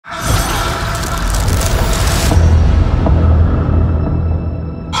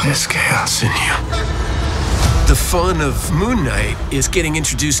in you. The fun of Moon Knight is getting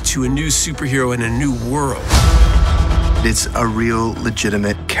introduced to a new superhero in a new world. It's a real,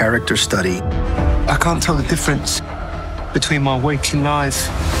 legitimate character study. I can't tell the difference between my waking life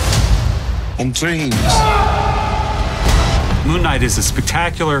and dreams. Moon Knight is a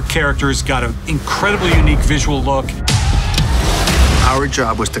spectacular character. He's got an incredibly unique visual look. Our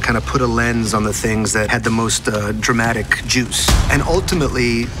job was to kind of put a lens on the things that had the most dramatic juice and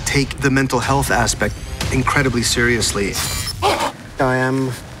ultimately take the mental health aspect incredibly seriously. I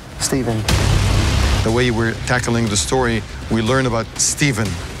am Stephen. The way we're tackling the story, we learn about Stephen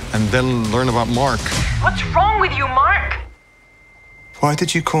and then learn about Mark. What's wrong with you, Mark? Why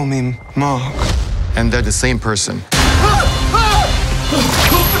did you call me Mark? And they're the same person.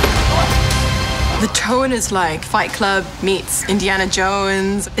 The tone is like Fight Club meets Indiana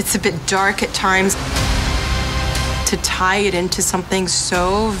Jones. It's a bit dark at times. To tie it into something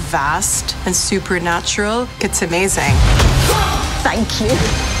so vast and supernatural, it's amazing. Thank you.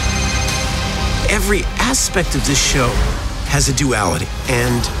 Every aspect of this show has a duality,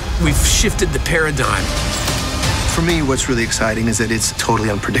 and we've shifted the paradigm. For me, what's really exciting is that it's totally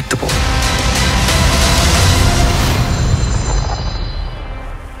unpredictable.